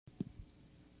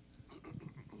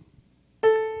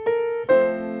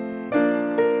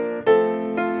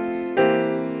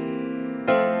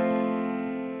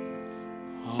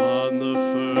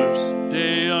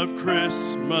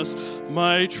Christmas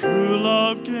my true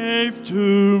love gave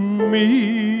to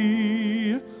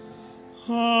me.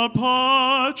 A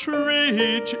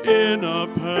partridge in a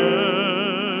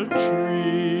pear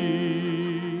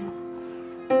tree.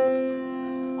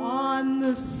 On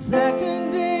the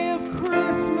second day of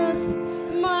Christmas,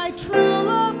 my true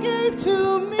love gave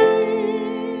to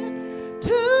me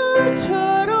 2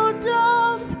 turtle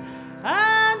doves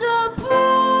and a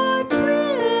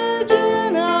partridge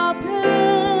in a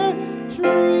pear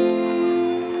tree.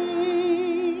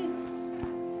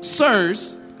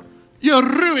 Sirs, you're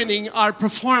ruining our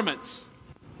performance.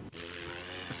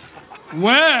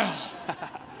 Well,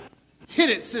 hit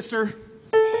it, sister.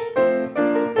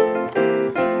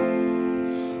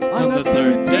 On the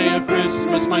third day of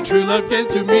Christmas, my true love gave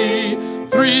to me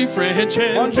 3 French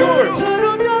hens, 2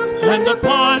 turtle doves, and a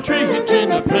partridge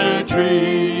in a pear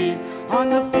tree. On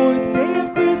the 4th day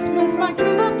of Christmas, my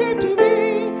true love gave to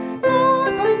me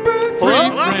 4 hummingbirds,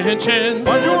 3 French hens,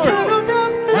 2 turtle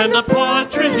doves, and a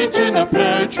partridge in a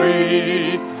pear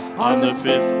tree. On the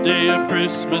 5th day of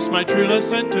Christmas, my true love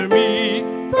sent to me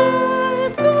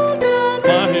 5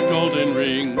 golden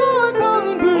rings, 4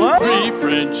 calling birds, 3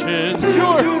 French hens, 2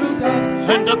 turtle doves,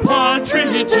 and a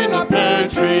partridge in a pear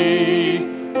tree.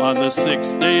 On the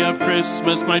 6th day of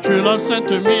Christmas, my true love sent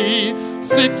to me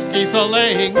 6 geese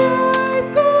a-laying,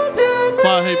 5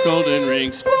 golden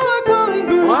rings, 4 calling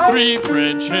birds, 3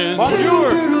 French hens, 2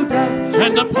 turtle doves,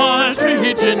 and a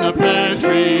partridge in a pear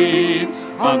tree.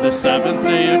 On the 7th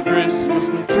day of Christmas,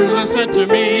 my true love sent to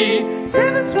me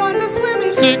 7 swans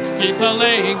a-swimming, 6 geese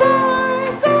a-laying,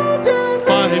 5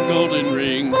 golden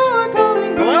rings, 4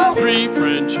 calling birds, 3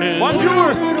 French hens,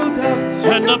 2 turtle doves,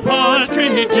 and a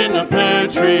partridge in a pear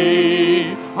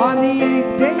tree. On the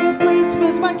 8th day of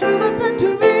Christmas, my true love sent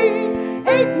to me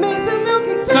 8 maids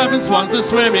a-milking, 7 swans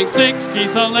a-swimming, 6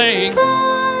 geese a-laying,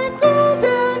 5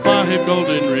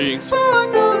 golden rings, 4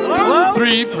 calling birds,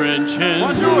 3 French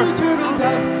hens, 2 turtle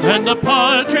doves, and a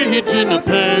partridge in a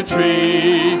pear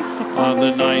tree. On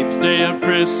the 9th day of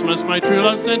Christmas, my true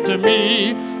love sent to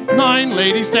me 9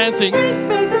 ladies dancing, 8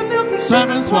 maids a-milking,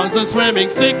 7 swans a-swimming,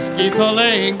 6 geese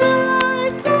a-laying,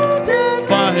 5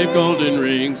 golden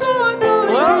rings,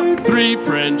 3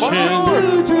 French hens,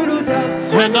 2 turtle doves,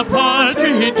 and a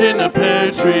partridge in a pear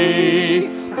tree.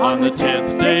 On the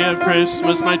 10th day of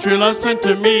Christmas, my true love sent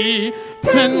to me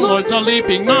 10 lords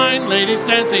a-leaping, 9 ladies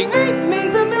dancing, 8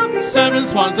 maids a-milking, 7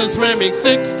 swans a-swimming,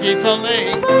 6 geese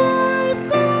a-laying, 5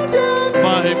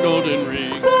 golden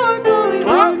rings,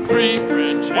 3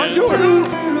 French hens, 2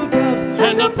 turtle doves,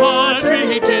 and a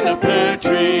partridge in a pear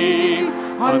tree.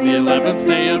 On the 11th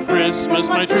day of Christmas,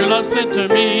 my true love sent to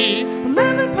me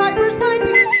 11 pipers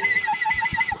piping,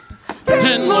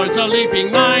 10 lords a-leaping,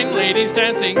 9 ladies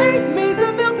dancing, 8 maids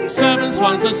a-milking, 7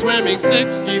 swans a-swimming,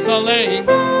 6 geese a-laying,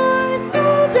 5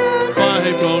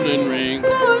 golden rings,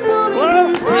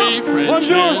 3 French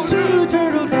hens, 2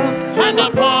 turtle doves, and a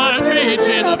partridge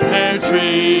in a pear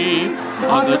tree.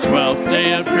 On the 12th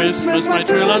day of Christmas, my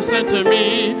true love sent to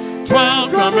me 12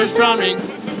 drummers drumming,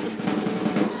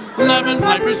 11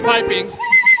 pipers piping,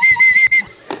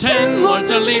 10 lords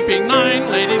a-leaping,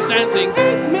 9 ladies dancing,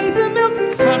 8 maids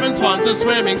a-milking, 7 swans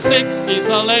a-swimming, 6 geese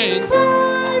a-laying,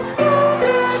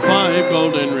 5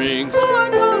 golden rings,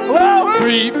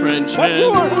 3 French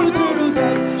hens, 2 turtle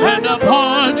doves, and a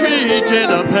partridge in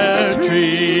a pear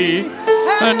tree,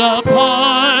 and a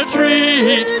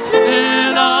partridge